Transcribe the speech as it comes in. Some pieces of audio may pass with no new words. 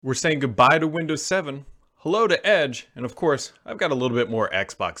We're saying goodbye to Windows 7, hello to Edge, and of course, I've got a little bit more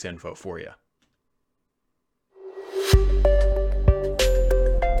Xbox info for you.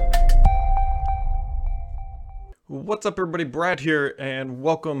 What's up, everybody? Brad here, and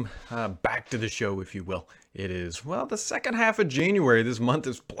welcome back to the show, if you will. It is, well, the second half of January. This month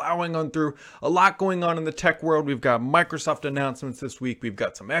is plowing on through. A lot going on in the tech world. We've got Microsoft announcements this week. We've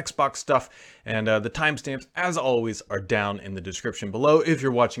got some Xbox stuff, and the timestamps, as always, are down in the description below. If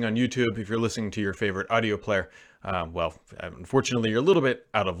you're watching on YouTube, if you're listening to your favorite audio player, well, unfortunately, you're a little bit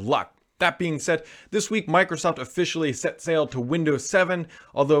out of luck. That being said, this week Microsoft officially set sail to Windows 7,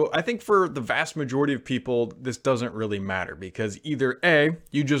 although I think for the vast majority of people, this doesn't really matter because either A,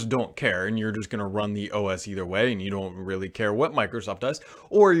 you just don't care and you're just going to run the OS either way and you don't really care what Microsoft does,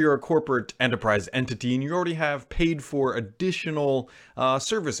 or you're a corporate enterprise entity and you already have paid for additional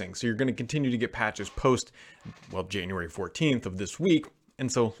servicing. So you're going to continue to get patches post, well, January 14th of this week.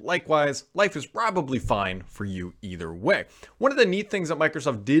 And so likewise, life is probably fine for you either way. One of the neat things that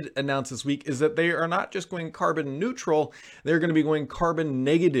Microsoft did announce this week is that they are not just going carbon neutral, they're going to be going carbon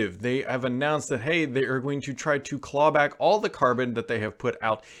negative. They have announced that, hey, they are going to try to claw back all the carbon that they have put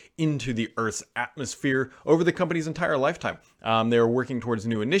out into the Earth's atmosphere over the company's entire lifetime. They're working towards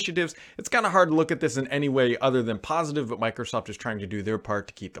new initiatives. It's kind of hard to look at this in any way other than positive, but Microsoft is trying to do their part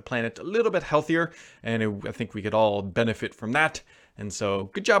to keep the planet a little bit healthier, and I think we could all benefit from that. And so,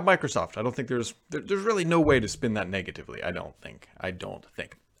 good job, Microsoft. I don't think there's really no way to spin that negatively. I don't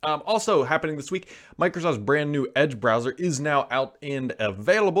think. Also happening this week, Microsoft's brand new Edge browser is now out and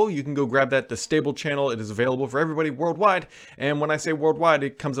available. You can go grab that, the stable channel. It is available for everybody worldwide. And when I say worldwide,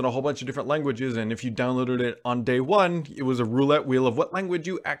 it comes in a whole bunch of different languages. And if you downloaded it on day one, it was a roulette wheel of what language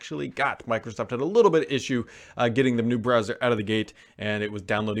you actually got. Microsoft had a little bit of issue getting the new browser out of the gate, and it was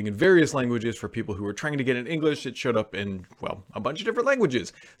downloading in various languages. For people who were trying to get it in English, it showed up in, well, a bunch of different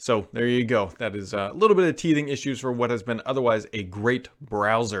languages. So there you go. That is a little bit of teething issues for what has been otherwise a great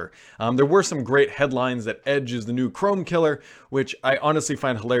browser. There were some great headlines that Edge is the new Chrome killer, which I honestly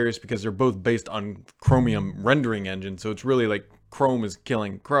find hilarious because they're both based on Chromium rendering engine. So it's really like Chrome is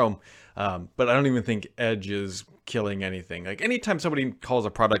killing Chrome. But I don't even think Edge is killing anything. Like anytime somebody calls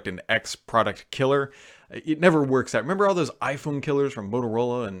a product an X product killer, it never works out. Remember all those iPhone killers from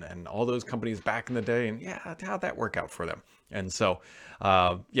Motorola and all those companies back in the day? And yeah, how'd that work out for them? And so,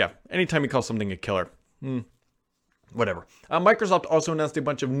 yeah, anytime you call something a killer, whatever. Microsoft also announced a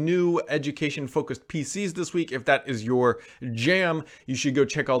bunch of new education-focused PCs this week. If that is your jam, you should go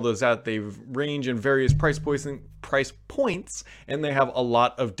check all those out. They range in various price points, and they have a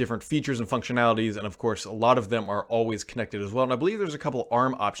lot of different features and functionalities, and of course, a lot of them are always connected as well. And I believe there's a couple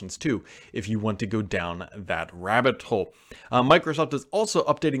ARM options too, if you want to go down that rabbit hole. Microsoft is also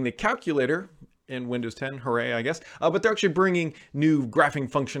updating the calculator in Windows 10, hooray, I guess. But they're actually bringing new graphing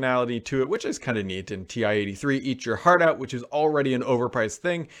functionality to it, which is kind of neat. And TI-83, Eat Your Heart Out, which is already an overpriced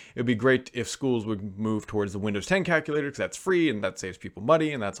thing. It would be great if schools would move towards the Windows 10 calculator because that's free and that saves people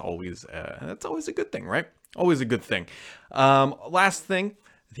money, and that's always a good thing, right? Always a good thing. Last thing.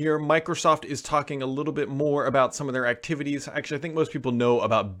 Here, Microsoft is talking a little bit more about some of their activities. Actually, I think most people know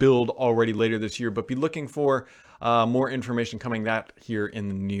about Build already later this year, but be looking for more information coming that here in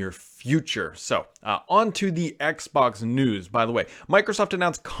the near future. So, on to the Xbox news. By the way, Microsoft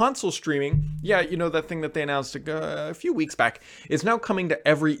announced console streaming. Yeah, you know, that thing that they announced a few weeks back is now coming to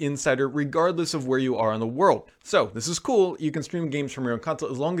every insider, regardless of where you are in the world. So, this is cool. You can stream games from your own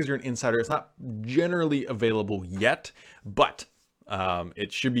console as long as you're an insider. It's not generally available yet, but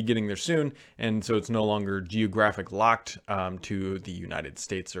it should be getting there soon, and so it's no longer geographic locked to the United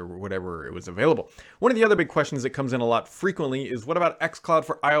States or whatever it was available. One of the other big questions that comes in a lot frequently is, what about xCloud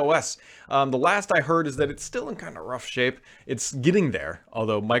for iOS? The last I heard is that it's still in kind of rough shape. It's getting there,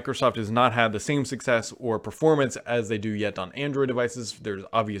 although Microsoft has not had the same success or performance as they do yet on Android devices. There's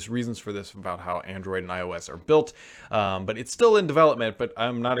obvious reasons for this about how Android and iOS are built, but it's still in development, but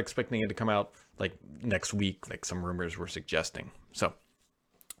I'm not expecting it to come out like next week, like some rumors were suggesting. So,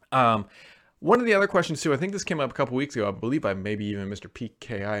 one of the other questions too, I think this came up a couple weeks ago, I believe maybe even Mr.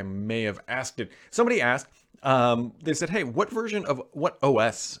 PKI may have asked it. Somebody asked, they said, hey, what version of what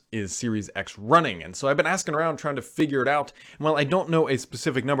OS is Series X running? And so I've been asking around trying to figure it out. And while I don't know a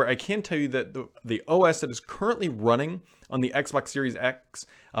specific number, I can tell you that the OS that is currently running on the Xbox Series X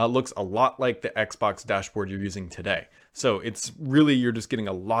looks a lot like the Xbox dashboard you're using today. So it's really, you're just getting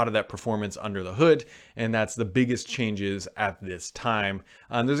a lot of that performance under the hood, and that's the biggest changes at this time.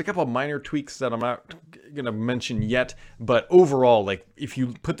 There's a couple of minor tweaks that I'm not going to mention yet, but overall, like if you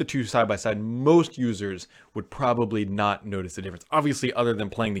put the two side by side, most users would probably not notice the difference. Obviously, other than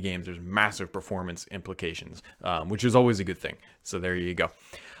playing the games, there's massive performance implications, which is always a good thing. So there you go.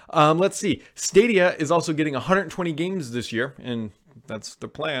 Let's see. Stadia is also getting 120 games this year, and that's the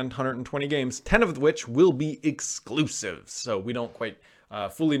plan, 120 games, 10 of which will be exclusives. So we don't quite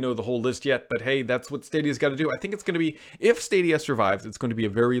fully know the whole list yet, but hey, that's what Stadia's got to do. I think it's going to be, if Stadia survives, it's going to be a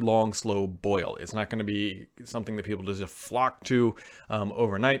very long, slow boil. It's not going to be something that people just flock to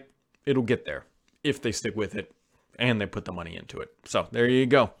overnight. It'll get there if they stick with it and they put the money into it. So there you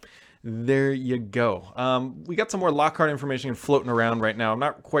go. There you go. We got some more Lockhart information floating around right now. I'm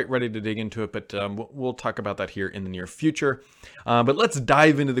not quite ready to dig into it, but we'll talk about that here in the near future. But let's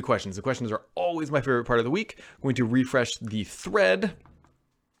dive into the questions. The questions are always my favorite part of the week. I'm going to refresh the thread.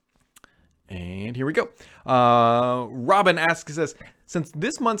 And here we go. Robin asks, says, since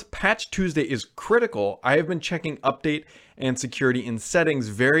this month's Patch Tuesday is critical, I have been checking update and security in settings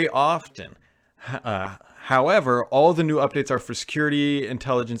very often. However, all the new updates are for security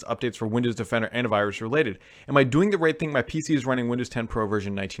intelligence updates for Windows Defender antivirus related. Am I doing the right thing? My PC is running Windows 10 Pro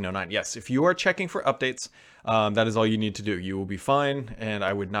version 1909. Yes, if you are checking for updates, that is all you need to do. You will be fine, and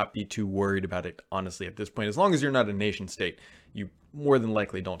I would not be too worried about it, honestly, at this point. As long as you're not a nation state, you more than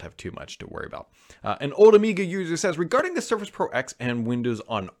likely don't have too much to worry about. An old Amiga user says, regarding the Surface Pro X and Windows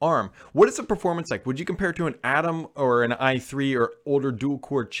on ARM, what is the performance like? Would you compare it to an Atom or an i3 or older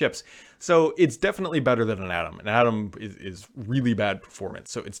dual-core chips? So it's definitely better than an Atom. An Atom is really bad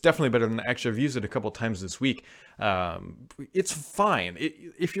performance. So it's definitely better than actually. I've used it a couple times this week. It's fine.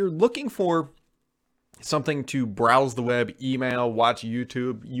 If you're looking for something to browse the web, email, watch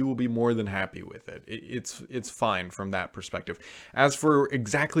YouTube, you will be more than happy with it. It's fine from that perspective. As for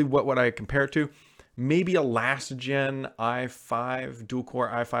exactly what would I compare it to, maybe a last gen i5, dual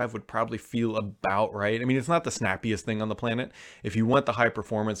core i5 would probably feel about right. I mean, it's not the snappiest thing on the planet. If you want the high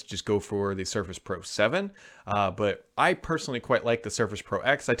performance, just go for the Surface Pro 7. But I personally quite like the Surface Pro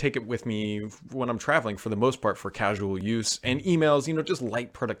X. I take it with me when I'm traveling for the most part for casual use and emails, just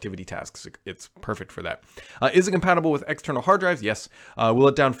light productivity tasks. It's perfect for that. Is it compatible with external hard drives? Yes. Will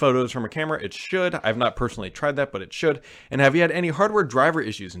it down photos from a camera? It should. I've not personally tried that, but it should. And have you had any hardware driver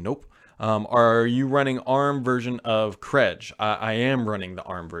issues? Nope. Are you running ARM version of Credge? I am running the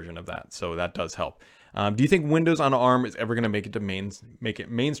ARM version of that, so that does help. Do you think Windows on ARM is ever going to make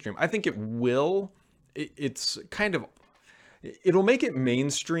it mainstream? I think it will. It'll make it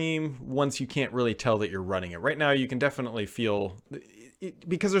mainstream once you can't really tell that you're running it. Right now, you can definitely feel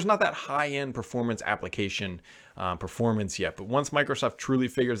because there's not that high-end performance application performance yet. But once Microsoft truly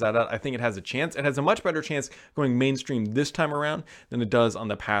figures that out, I think it has a chance. It has a much better chance going mainstream this time around than it does on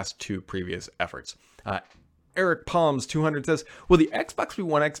the past two previous efforts. Eric Palms 200 says, will the Xbox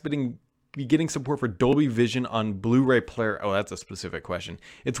One X be getting support for Dolby Vision on Blu-ray player? Oh, that's a specific question.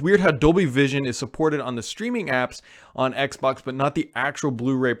 It's weird how Dolby Vision is supported on the streaming apps on Xbox, but not the actual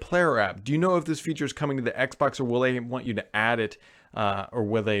Blu-ray player app. Do you know if this feature is coming to the Xbox, or will they want you to add it, or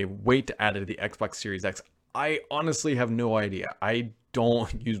will they wait to add it to the Xbox Series X? I honestly have no idea. I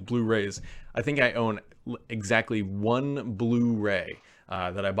don't use Blu-rays. I think I own exactly one Blu-ray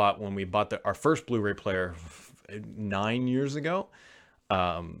that I bought when we bought our first Blu-ray player 9 years ago.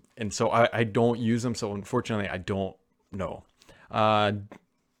 And so I don't use them. So unfortunately, I don't know.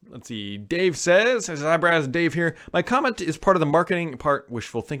 Let's see. Dave says, hi Brad, Dave here. My comment is part of the marketing part,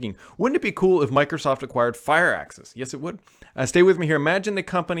 wishful thinking. Wouldn't it be cool if Microsoft acquired Firaxis? Yes, it would. Stay with me here. Imagine the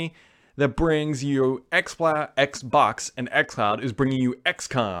company that brings you Xbox and xCloud is bringing you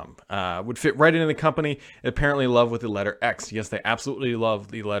XCOM. Would fit right into the company. Apparently love with the letter X. Yes, they absolutely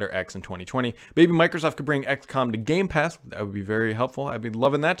love the letter X in 2020. Maybe Microsoft could bring XCOM to Game Pass. That would be very helpful. I'd be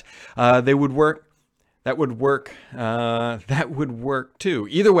loving that. They would work. That would work. That would work too.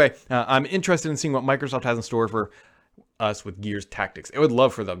 Either way, I'm interested in seeing what Microsoft has in store for us with Gears Tactics. I would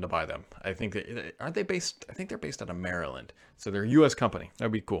love for them to buy them. I think aren't they based? I think they're based out of Maryland, so they're a U.S. company.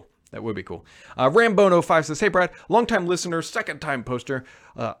 That'd be cool. That would be cool. Rambono5 says, hey, Brad, longtime listener, second-time poster.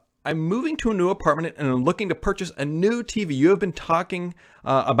 I'm moving to a new apartment and I'm looking to purchase a new TV. You have been talking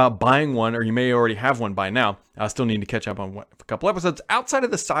about buying one, or you may already have one by now. I still need to catch up on a couple episodes. Outside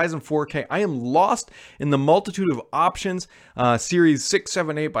of the size and 4K, I am lost in the multitude of options, Series 6,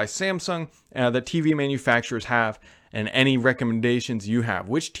 7, 8 by Samsung that TV manufacturers have, and any recommendations you have.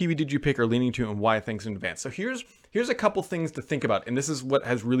 Which TV did you pick or leaning to, and why? Thanks in advance. So here's a couple things to think about, and this is what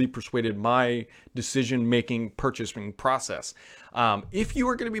has really persuaded my decision-making, purchasing process. If you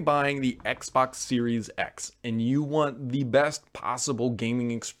are going to be buying the Xbox Series X and you want the best possible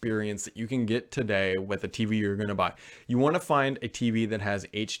gaming experience that you can get today with the TV you're going to buy, you want to find a TV that has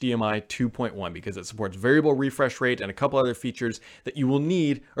HDMI 2.1 because it supports variable refresh rate and a couple other features that you will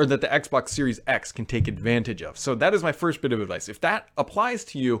need, or that the Xbox Series X can take advantage of. So that is my first bit of advice. If that applies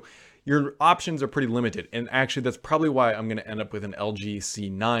to you, your options are pretty limited. And actually, that's probably why I'm going to end up with an LG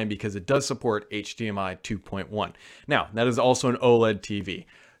C9, because it does support HDMI 2.1. Now, that is also an OLED TV.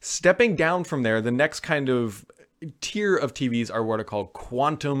 Stepping down from there, the next kind of tier of TVs are what are called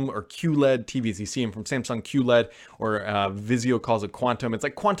quantum or QLED TVs. You see them from Samsung, QLED, or Vizio calls it quantum. It's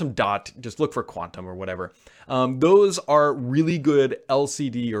like quantum dot. Just look for quantum or whatever. Those are really good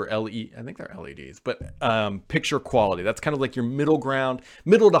LCD or LE. I think they're LEDs, but picture quality. That's kind of like your middle ground,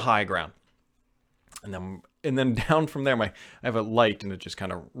 middle to high ground. And then down from there, I have a light and it just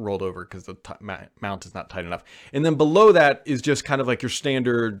kind of rolled over because the mount is not tight enough. And then below that is just kind of like your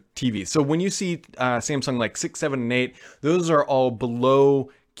standard TV. So when you see Samsung like 6, 7, and 8, those are all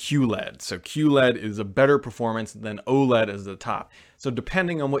below QLED. So QLED is a better performance than OLED as the top. So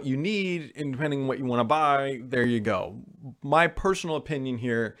depending on what you need and depending on what you want to buy, there you go. My personal opinion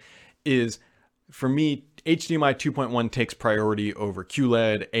here is, for me, HDMI 2.1 takes priority over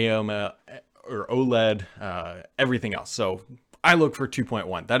QLED, AMOLED, or OLED, everything else. So I look for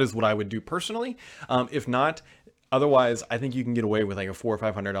 2.1. That is what I would do personally. If not, otherwise, I think you can get away with like a $400 or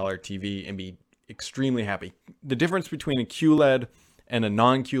 $500 TV and be extremely happy. The difference between a QLED and a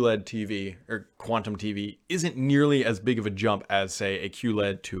non-QLED TV or quantum TV isn't nearly as big of a jump as, say, a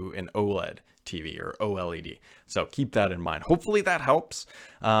QLED to an OLED TV or OLED. So keep that in mind. Hopefully that helps.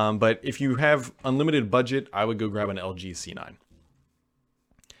 But if you have unlimited budget, I would go grab an LG C9.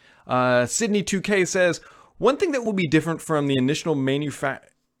 Sydney 2K says, one thing that will be different from the initial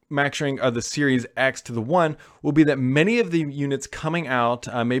manufacturing of the Series X to the One will be that many of the units coming out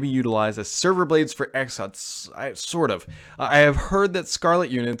may be utilized as server blades for xCloud. I have heard that Scarlett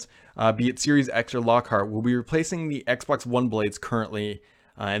units, be it Series X or Lockhart, will be replacing the Xbox One blades currently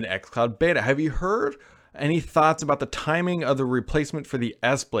in xCloud beta. Have you heard any thoughts about the timing of the replacement for the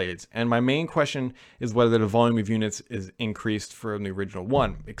S blades? And my main question is whether the volume of units is increased from the original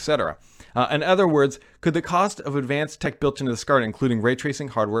one, etc. In other words, could the cost of advanced tech built into the Scarlett, including ray tracing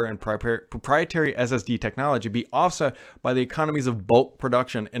hardware and proprietary SSD technology, be offset by the economies of bulk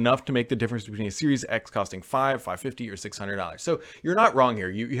production enough to make the difference between a Series X costing $500, $550, or $600? So you're not wrong here.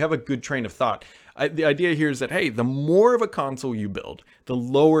 You have a good train of thought. The idea here is that, hey, the more of a console you build, the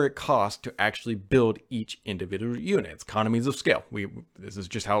lower it costs to actually build each individual unit. It's economies of scale. This is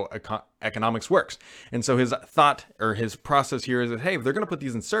just how economics works. And so his thought or his process here is that, hey, if they're going to put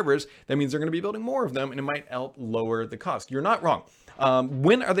these in servers, that means they're going to be building more of them, and it might help lower the cost. You're not wrong.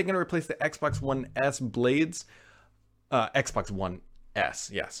 When are they going to replace the Xbox One S blades? Xbox One S,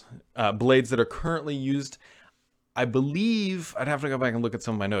 yes. Blades that are currently used. I believe, I'd have to go back and look at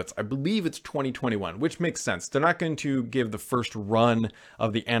some of my notes. I believe it's 2021, which makes sense. They're not going to give the first run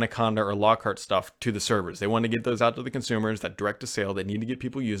of the Anaconda or Lockhart stuff to the servers. They want to get those out to the consumers, that direct to sale. They need to get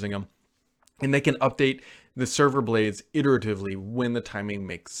people using them. And they can update the server blades iteratively when the timing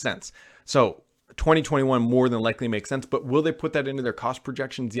makes sense. So 2021 more than likely makes sense, but will they put that into their cost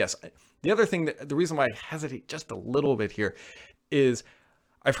projections? Yes. The other thing, the reason why I hesitate just a little bit here is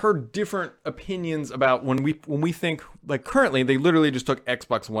I've heard different opinions about when we think, like, currently they literally just took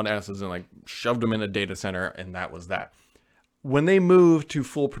Xbox One S's and like shoved them in a data center, and that was that. When they move to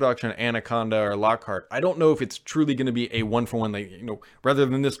full production, Anaconda or Lockhart, I don't know if it's truly going to be a one-for-one. Like, rather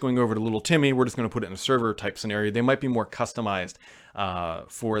than this going over to little Timmy, we're just going to put it in a server type scenario. They might be more customized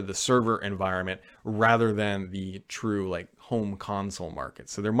for the server environment rather than the true like home console market.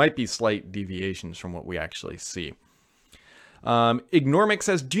 So there might be slight deviations from what we actually see. Ignormic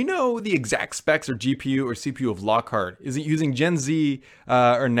says, do you know the exact specs or GPU or CPU of Lockhart? Is it using Gen Z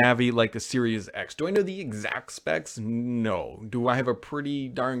or Navi like the Series X? Do I know the exact specs? No. Do I have a pretty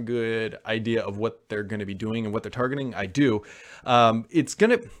darn good idea of what they're going to be doing and what they're targeting? I do. It's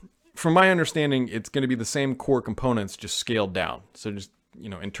going to, from my understanding, it's going to be the same core components, just scaled down. So just,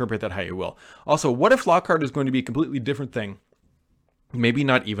 interpret that how you will. Also, what if Lockhart is going to be a completely different thing? Maybe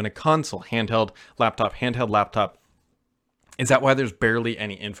not even a console, handheld laptop. Is that why there's barely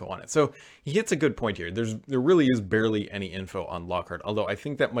any info on it? So he hits a good point here. There really is barely any info on Lockhart, although I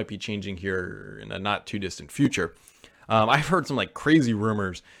think that might be changing here in a not too distant future. I've heard some like crazy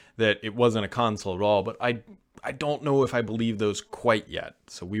rumors that it wasn't a console at all, but I don't know if I believe those quite yet.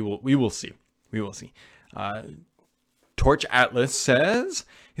 So we will see. We will see. Torch Atlas says,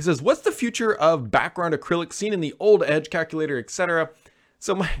 what's the future of background acrylic seen in the old Edge calculator, etc.?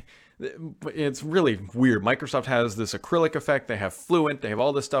 So it's really weird. Microsoft has this acrylic effect. They have Fluent. They have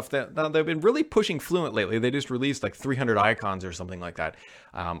all this stuff. Now they've been really pushing Fluent lately. They just released like 300 icons or something like that.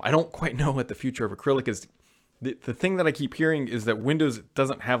 I don't quite know what the future of acrylic is. the thing that I keep hearing is that Windows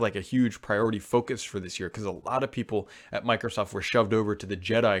doesn't have like a huge priority focus for this year because a lot of people at Microsoft were shoved over to the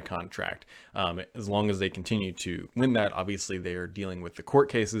JEDI contract. As long as they continue to win that, obviously they are dealing with the court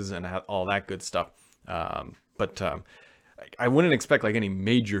cases and all that good stuff. But I wouldn't expect like any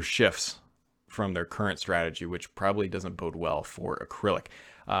major shifts from their current strategy, which probably doesn't bode well for acrylic.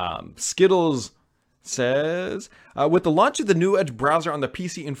 Skittles says, with the launch of the new Edge browser on the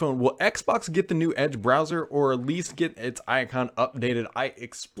PC and phone, will Xbox get the new Edge browser or at least get its icon updated? I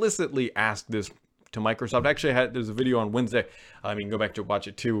explicitly asked this to Microsoft. Actually, there's a video on Wednesday. You can go back to watch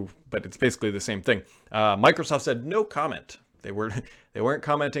it too, but it's basically the same thing. Microsoft said no comment. They weren't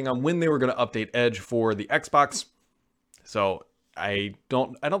commenting on when they were going to update Edge for the Xbox. So I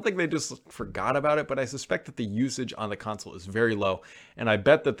don't think they just forgot about it, but I suspect that the usage on the console is very low, and I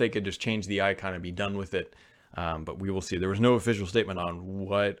bet that they could just change the icon and be done with it. But we will see. There was no official statement on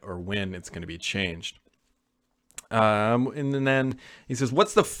what or when it's going to be changed. And then he says,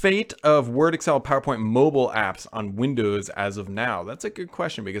 what's the fate of Word, Excel, PowerPoint mobile apps on Windows as of now? That's a good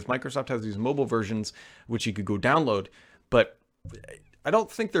question because Microsoft has these mobile versions which you could go download, but I don't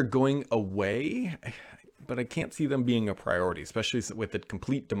think they're going away. But I can't see them being a priority, especially with the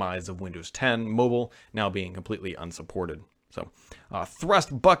complete demise of Windows 10 mobile now being completely unsupported. So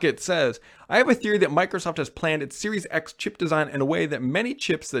Thrust Bucket says, I have a theory that Microsoft has planned its Series X chip design in a way that many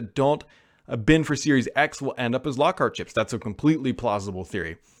chips that don't bin for Series X will end up as Lockhart chips. That's a completely plausible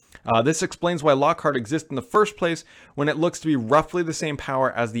theory. This explains why Lockhart exists in the first place when it looks to be roughly the same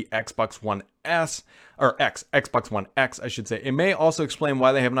power as the Xbox One S, or Xbox One X, I should say. It may also explain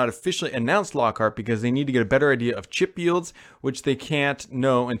why they have not officially announced Lockhart because they need to get a better idea of chip yields, which they can't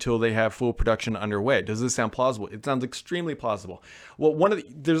know until they have full production underway. Does this sound plausible? It sounds extremely plausible. Well,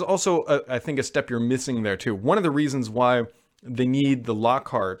 there's also, I think, a step you're missing there too. One of the reasons why they need the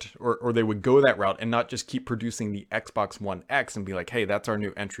Lockhart, or they would go that route and not just keep producing the Xbox One X and be like, hey, that's our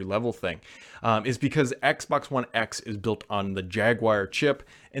new entry level thing, is because Xbox One X is built on the Jaguar chip,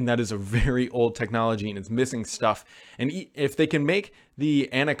 and that is a very old technology and it's missing stuff. And if they can make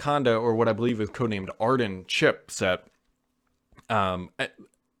the Anaconda, or what I believe is codenamed Arden chipset, at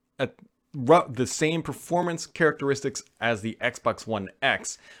the same performance characteristics as the Xbox One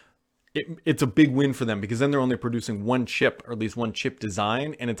X, it's a big win for them because then they're only producing one chip, or at least one chip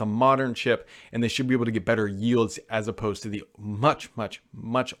design, and it's a modern chip, and they should be able to get better yields as opposed to the much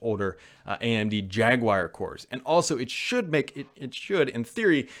older AMD Jaguar cores. And also it should in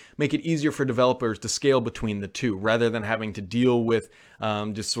theory make it easier for developers to scale between the two rather than having to deal with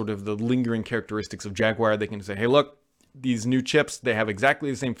just sort of the lingering characteristics of Jaguar. They can say, hey, look, these new chips, they have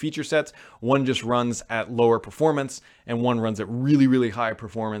exactly the same feature sets. One just runs at lower performance and one runs at really, really high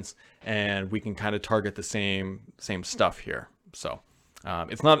performance. And we can kind of target the same stuff here. So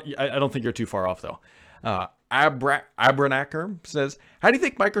it's not, I don't think you're too far off though. Abranaker says, how do you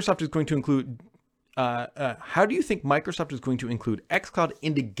think Microsoft is going to include xCloud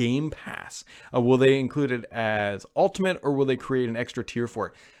into Game Pass? Will they include it as Ultimate, or will they create an extra tier for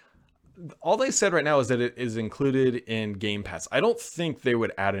it? All they said right now is that it is included in Game Pass. I don't think they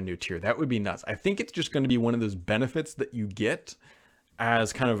would add a new tier. That would be nuts. I think it's just going to be one of those benefits that you get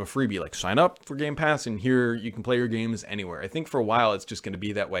as kind of a freebie, like sign up for Game Pass and here you can play your games anywhere. I think for a while it's just going to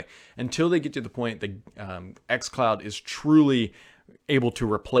be that way until they get to the point that xCloud is truly able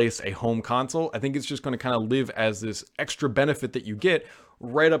to replace a home console. I think it's just going to kind of live as this extra benefit that you get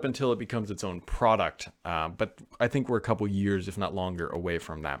right up until it becomes its own product. But I think we're a couple years, if not longer, away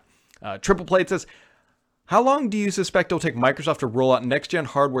from that. Triple Plate says, how long do you suspect it'll take Microsoft to roll out next-gen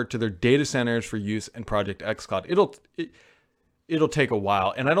hardware to their data centers for use in Project xCloud? It'll take a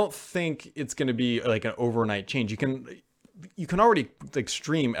while, and I don't think it's going to be like an overnight change. You can already like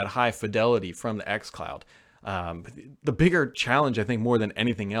stream at high fidelity from the xCloud. The bigger challenge, I think, more than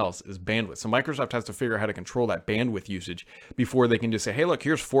anything else, is bandwidth. So Microsoft has to figure out how to control that bandwidth usage before they can just say, hey, look,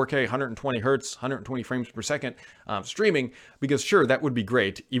 here's 4K, 120 hertz, 120 frames per second streaming, because sure, that would be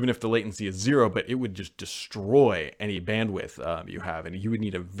great, even if the latency is 0, but it would just destroy any bandwidth you have, and you would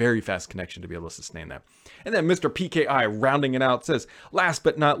need a very fast connection to be able to sustain that. And then Mr. PKI, rounding it out, says, last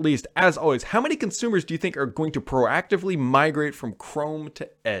but not least, as always, how many consumers do you think are going to proactively migrate from Chrome to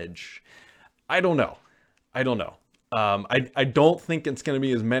Edge? I don't know. I don't think it's going to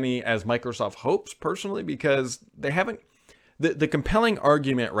be as many as Microsoft hopes, personally, because they haven't. The compelling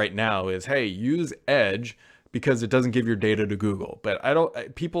argument right now is, hey, use Edge because it doesn't give your data to Google. But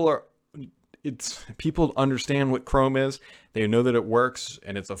people understand what Chrome is. They know that it works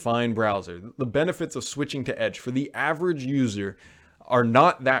and it's a fine browser. The benefits of switching to Edge for the average user are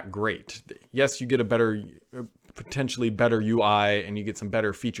not that great. Yes, you get a better potentially better UI and you get some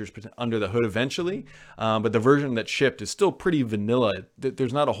better features under the hood eventually. But the version that shipped is still pretty vanilla.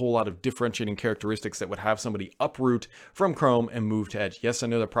 There's not a whole lot of differentiating characteristics that would have somebody uproot from Chrome and move to Edge. Yes, I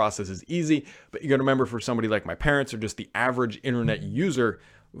know the process is easy, but you got to remember, for somebody like my parents or just the average internet user,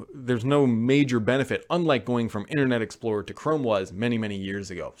 there's no major benefit, unlike going from Internet Explorer to Chrome was many, many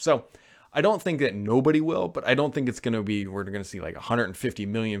years ago. So I don't think that nobody will, but I don't think it's going to be, we're going to see like 150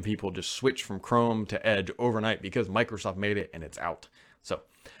 million people just switch from Chrome to Edge overnight because Microsoft made it and it's out. So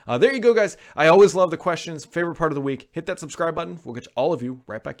there you go, guys. I always love the questions. Favorite part of the week. Hit that subscribe button. We'll get all of you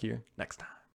right back here next time.